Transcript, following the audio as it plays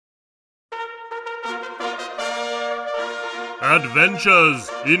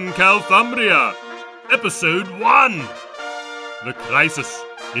Adventures in Calthumbria, Episode 1. The crisis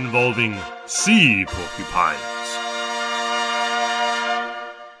involving Sea-Porcupines.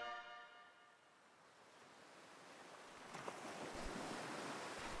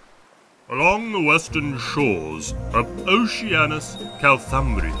 Along the western shores of Oceanus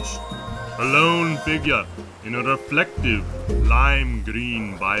Calthumbrius, a lone figure in a reflective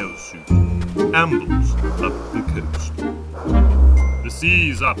lime-green biosuit ambles up the coast. The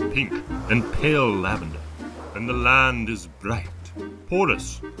seas are pink and pale lavender, and the land is bright,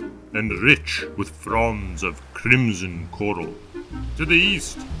 porous, and rich with fronds of crimson coral. To the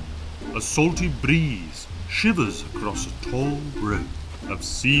east, a salty breeze shivers across a tall grove of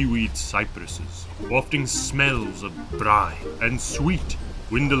seaweed cypresses, wafting smells of brine and sweet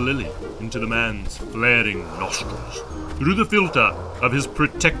winder lily into the man's flaring nostrils through the filter of his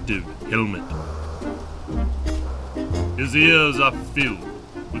protective helmet. His ears are filled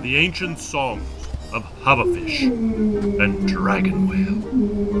with the ancient songs of hoverfish and dragon whale.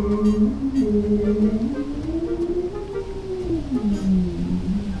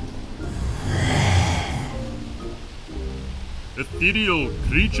 Ethereal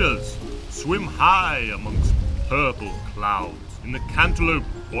creatures swim high amongst purple clouds in the cantaloupe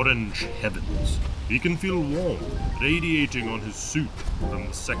orange heavens. He can feel warmth radiating on his suit from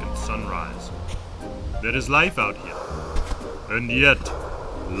the second sunrise. There is life out here, and yet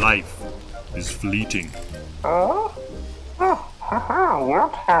life is fleeting. What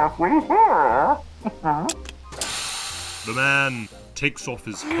have we here? The man takes off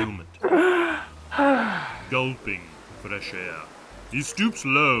his helmet, gulping fresh air. He stoops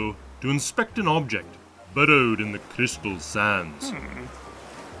low to inspect an object burrowed in the crystal sands.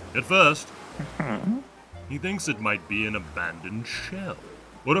 At first, he thinks it might be an abandoned shell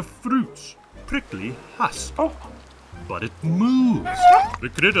or a fruit's prickly husk. But it moves. The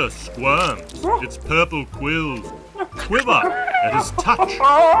critter squirms. Its purple quills quiver at his touch.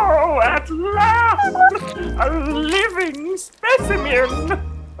 Oh, at last! A living specimen!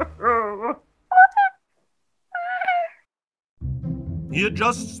 He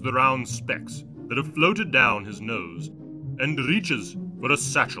adjusts the round specks that have floated down his nose and reaches for a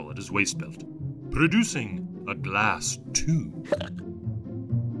satchel at his waistbelt, producing a glass tube.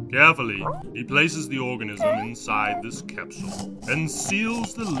 Carefully, he places the organism inside this capsule and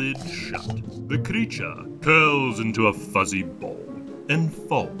seals the lid shut. The creature curls into a fuzzy ball and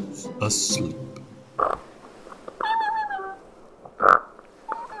falls asleep.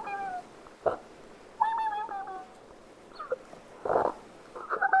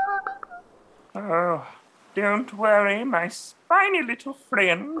 Oh, don't worry, my spiny little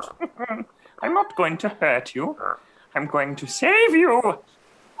friend. I'm not going to hurt you. I'm going to save you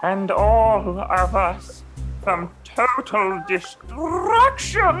and all of us from total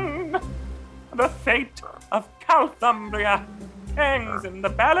destruction. The fate of Calthumbria hangs in the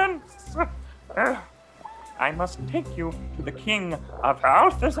balance. I must take you to the king of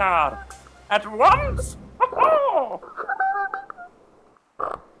Althazar at once.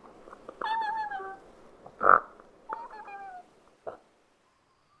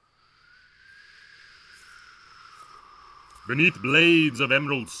 Beneath blades of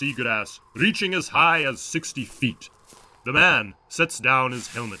emerald seagrass, reaching as high as 60 feet, the man sets down his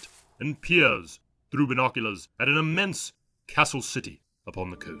helmet and peers through binoculars at an immense castle city upon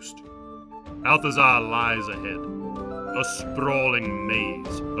the coast. Althazar lies ahead, a sprawling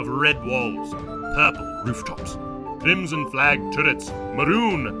maze of red walls, purple rooftops, crimson-flagged turrets,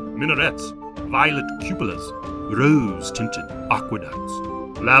 maroon minarets, violet cupolas, rose-tinted aqueducts,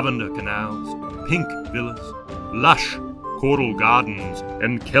 lavender canals, pink villas, lush coral gardens,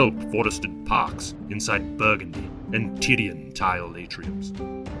 and kelp-forested parks inside burgundy and Tyrian tile atriums.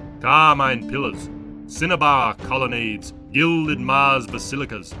 Carmine pillars, cinnabar colonnades, gilded Mars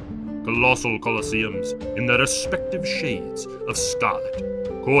basilicas, colossal colosseums in their respective shades of scarlet,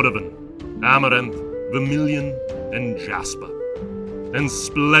 cordovan, amaranth, vermilion, and jasper, and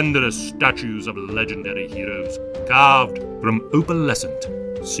splendorous statues of legendary heroes carved from opalescent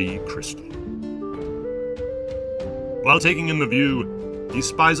sea crystal. While taking in the view, he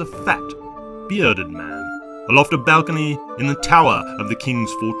spies a fat, bearded man aloft a balcony in the tower of the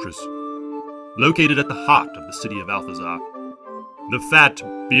king's fortress, located at the heart of the city of Althazar. The fat,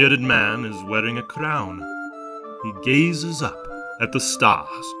 bearded man is wearing a crown. He gazes up at the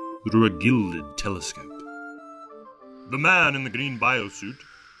stars through a gilded telescope. The man in the green biosuit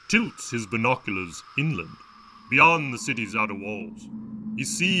tilts his binoculars inland, beyond the city's outer walls. He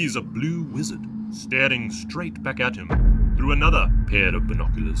sees a blue wizard staring straight back at him through another pair of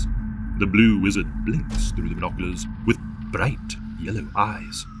binoculars. The blue wizard blinks through the binoculars with bright yellow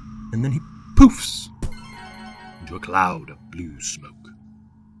eyes, and then he poofs into a cloud of blue smoke.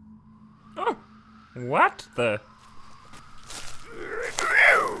 Oh, what the?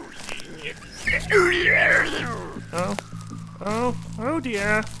 Oh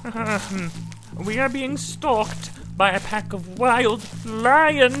dear. We are being stalked by a pack of wild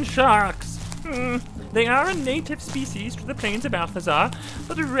lion sharks. They are a native species to the plains of Balthazar,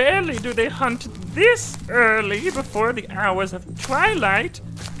 but rarely do they hunt this early before the hours of twilight.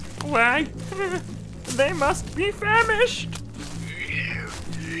 Why, they must be famished.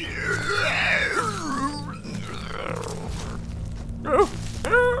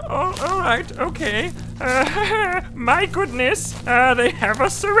 All right, okay. My goodness, they have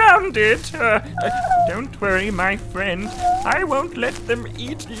us surrounded. Don't worry, my friend. I won't let them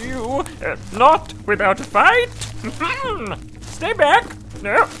eat you. Not without a fight. Stay back.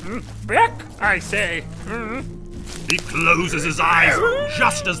 No, back, I say. He closes his eyes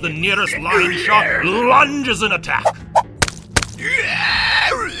just as the nearest lion shark lunges in attack.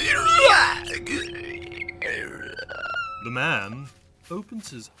 The man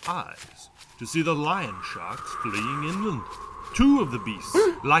opens his eyes to see the lion sharks fleeing inland. Two of the beasts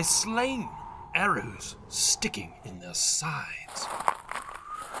lie slain, arrows sticking in their sides.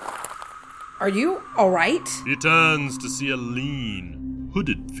 Are you all right? He turns to see a lean,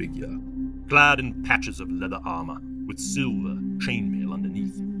 hooded figure, clad in patches of leather armor, with silver chainmail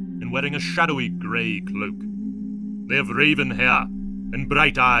underneath, and wearing a shadowy grey cloak. They have raven hair and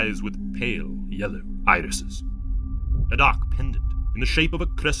bright eyes with pale yellow irises. A dark pendant in the shape of a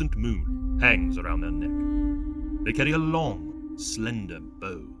crescent moon hangs around their neck. They carry a long, slender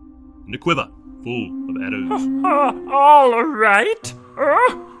bow and a quiver full of arrows. All right.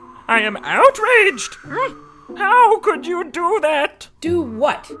 I am outraged. How could you do that? Do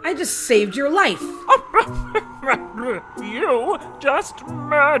what? I just saved your life. You just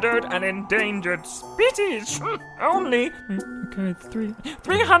murdered an endangered species. Only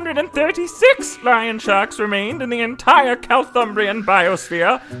 336 lion sharks remained in the entire Calthumbrian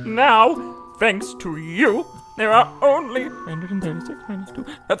biosphere. Now, thanks to you, there are only 336 minus 2,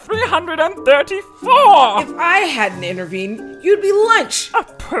 334! If I hadn't intervened, you'd be lunch.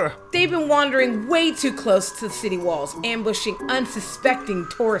 They've been wandering way too close to the city walls, ambushing unsuspecting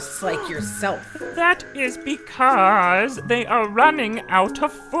tourists like yourself. That is because they are running out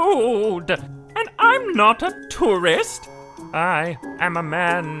of food. And I'm not a tourist. I am a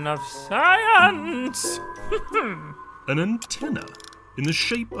man of science. An antenna in the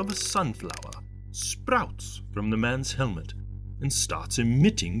shape of a sunflower sprouts from the man's helmet and starts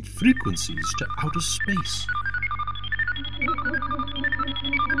emitting frequencies to outer space.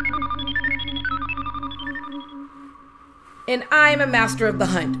 And I'm a master of the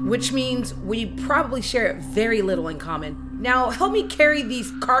hunt, which means we probably share very little in common. Now help me carry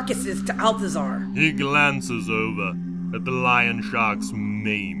these carcasses to Althazar. He glances over at the lion shark's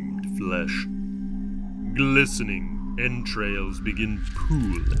maimed flesh. Glistening entrails begin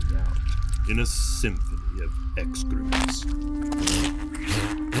pooling out in a symphony of excrements.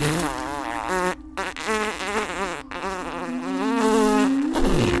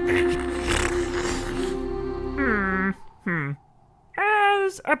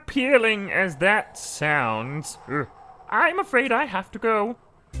 As appealing as that sounds, I'm afraid I have to go.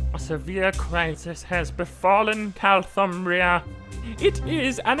 A severe crisis has befallen Calthumbria. It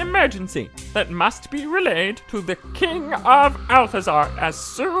is an emergency that must be relayed to the King of Althazar as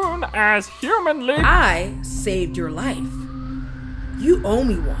soon as humanly... I saved your life. You owe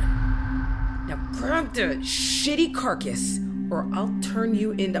me one. Now grab the shitty carcass, or I'll turn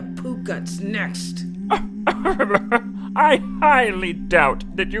you into poop guts next. I highly doubt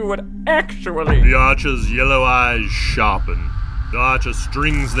that you would actually... The archer's yellow eyes sharpen. The archer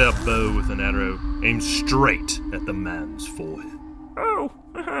strings their bow with an arrow, aimed straight at the man's forehead. Oh,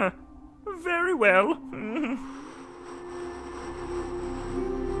 very well.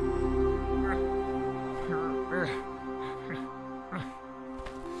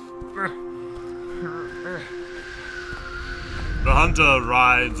 The hunter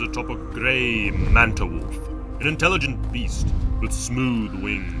rides atop a grey manta wolf, an intelligent beast with smooth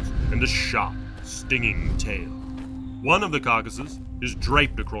wings and a sharp, stinging tail. One of the carcasses is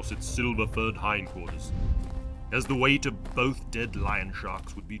draped across its silver-furred hindquarters, as the weight of both dead lion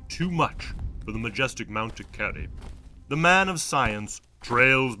sharks would be too much for the majestic mount to carry. The man of science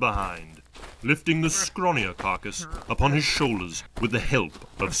trails behind, lifting the scrawnier carcass upon his shoulders with the help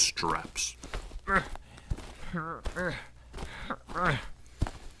of straps.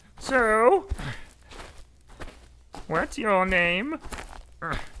 So, what's your name?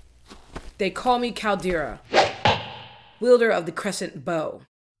 They call me Caldera. wielder of the crescent bow.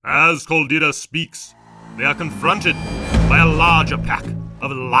 As Caldera speaks, they are confronted by a larger pack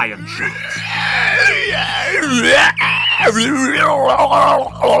of lion sharks.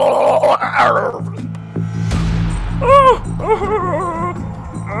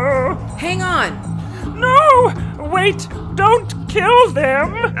 Hang on! No! Wait! Don't kill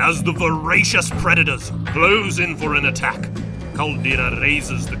them! As the voracious predators close in for an attack, Caldera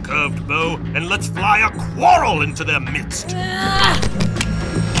raises the curved bow and lets fly a quarrel into their midst.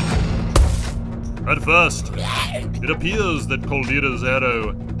 At first, it appears that Caldera's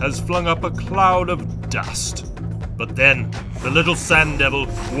arrow has flung up a cloud of dust. But then, the little sand devil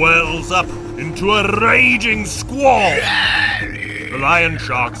whirls up into a raging squall. The lion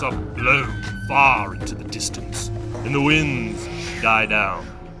sharks are blown far into the distance, and the winds die down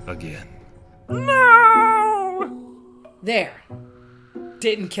again. No! There.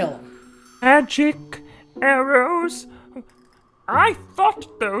 Didn't kill him. Magic arrows? I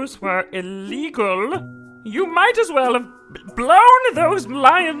thought those were illegal. You might as well have blown those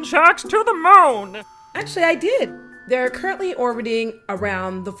lion sharks to the moon. Actually, I did. They're currently orbiting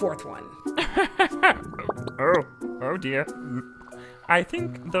around the fourth one. Oh dear. I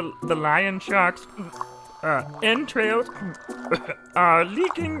think the lion sharks' entrails are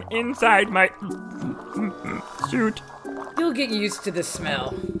leaking inside my suit. You'll get used to the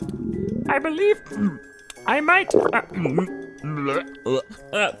smell. I believe I might throw up.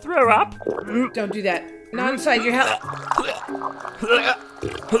 Don't do that. Not inside your house.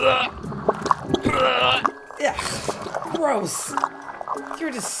 Ugh, gross.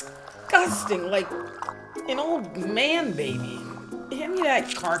 You're disgusting, like an old man baby. Hand me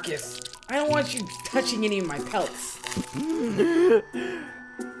that carcass. I don't want you touching any of my pelts.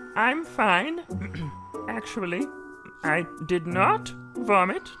 I'm fine. Actually, I did not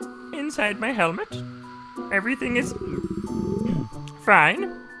vomit inside my helmet. Everything is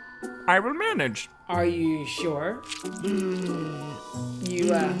fine. I will manage. Are you sure?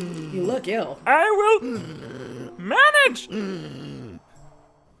 You look ill. I will manage.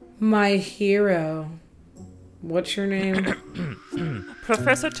 My hero. What's your name?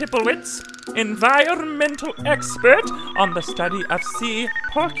 Professor Tipplewitz, environmental expert on the study of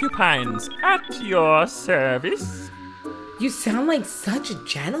sea-porcupines, at your service. You sound like such a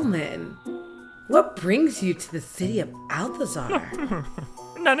gentleman. What brings you to the city of Althazar?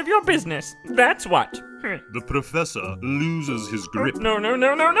 None of your business, that's what. The professor loses his grip No.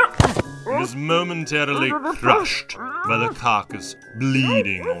 and is momentarily crushed by the carcass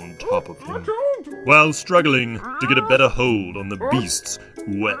bleeding on top of him, while struggling to get a better hold on the beast's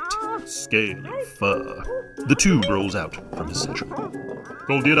wet, scaly fur. The tube rolls out from his satchel.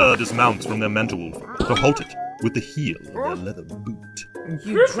 Caldera dismounts from their mantle to halt it with the heel of their leather boot.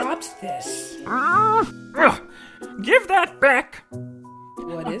 You dropped this. Give that back.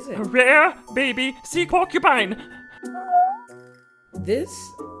 What is it? A rare baby sea-porcupine. This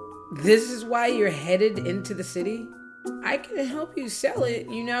is why you're headed into the city? I can help you sell it,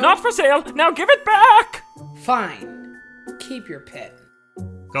 you know? Not for sale. Now give it back. Fine. Keep your pet.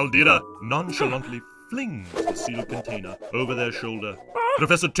 Caldera nonchalantly flings the sealed container over their shoulder.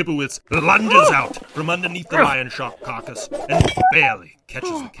 Professor Tipplewitz lunges out from underneath the lion shark carcass and barely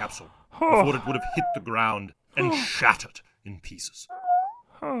catches the capsule before it would have hit the ground and shattered in pieces.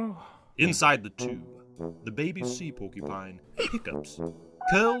 Inside the tube, the baby sea porcupine hiccups,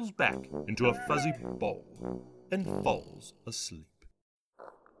 curls back into a fuzzy ball, and falls asleep.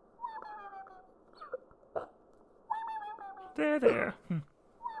 There.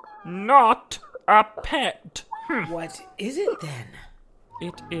 Not a pet. What is it then?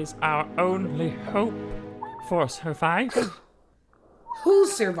 It is our only hope for survival.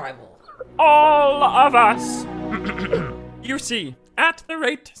 Whose survival? All of us. You see, at the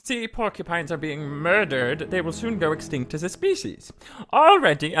rate sea porcupines are being murdered, they will soon go extinct as a species.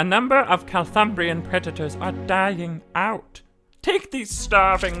 Already, a number of Calthumbrian predators are dying out. Take these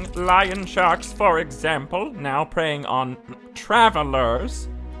starving lion sharks, for example, now preying on travelers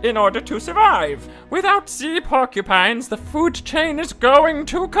in order to survive. Without sea porcupines, the food chain is going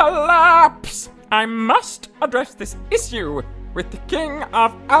to collapse. I must address this issue with the King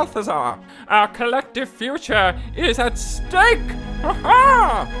of Althazar. Our collective future is at stake.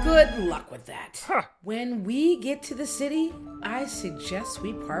 Good luck with that. When we get to the city, I suggest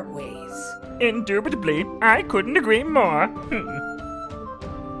we part ways. Indubitably, I couldn't agree more.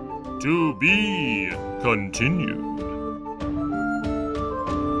 To be continued.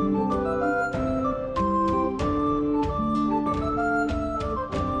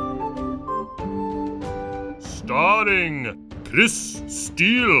 Starring Chris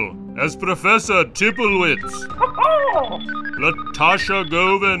Steele as Professor Tipplewitz. Latasha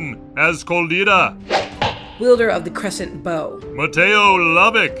Govin as Coldita. Wielder of the Crescent Bow. Mateo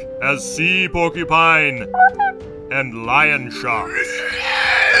Lovick as Sea-Porcupine. And Lion Shark.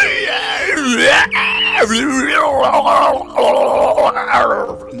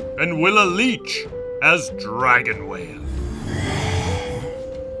 And Willa Leach as Dragon Whale.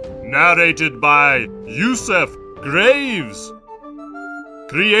 Narrated by Yusef Graves.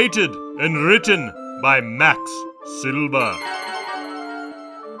 Created and written by Max Silva.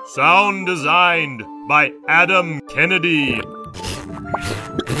 Sound designed by Adam Kennedy.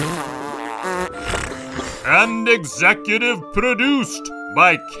 And executive produced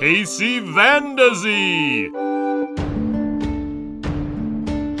by Casey Vandazee.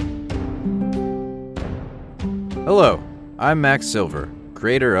 Hello, I'm Max Silver,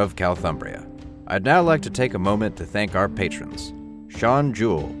 creator of Calthumbria. I'd now like to take a moment to thank our patrons: Sean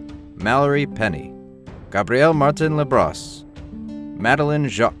Jewell, Mallory Penny, Gabrielle Martin Lebrosse, Madeline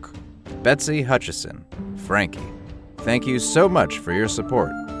Jacques, Betsy Hutchison, Frankie. Thank you so much for your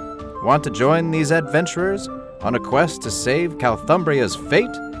support. Want to join these adventurers on a quest to save Calthumbria's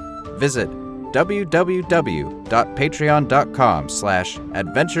fate? Visit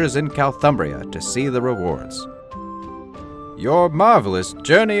www.patreon.com/adventuresincalthumbria to see the rewards. Your marvelous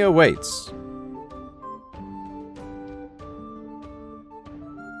journey awaits.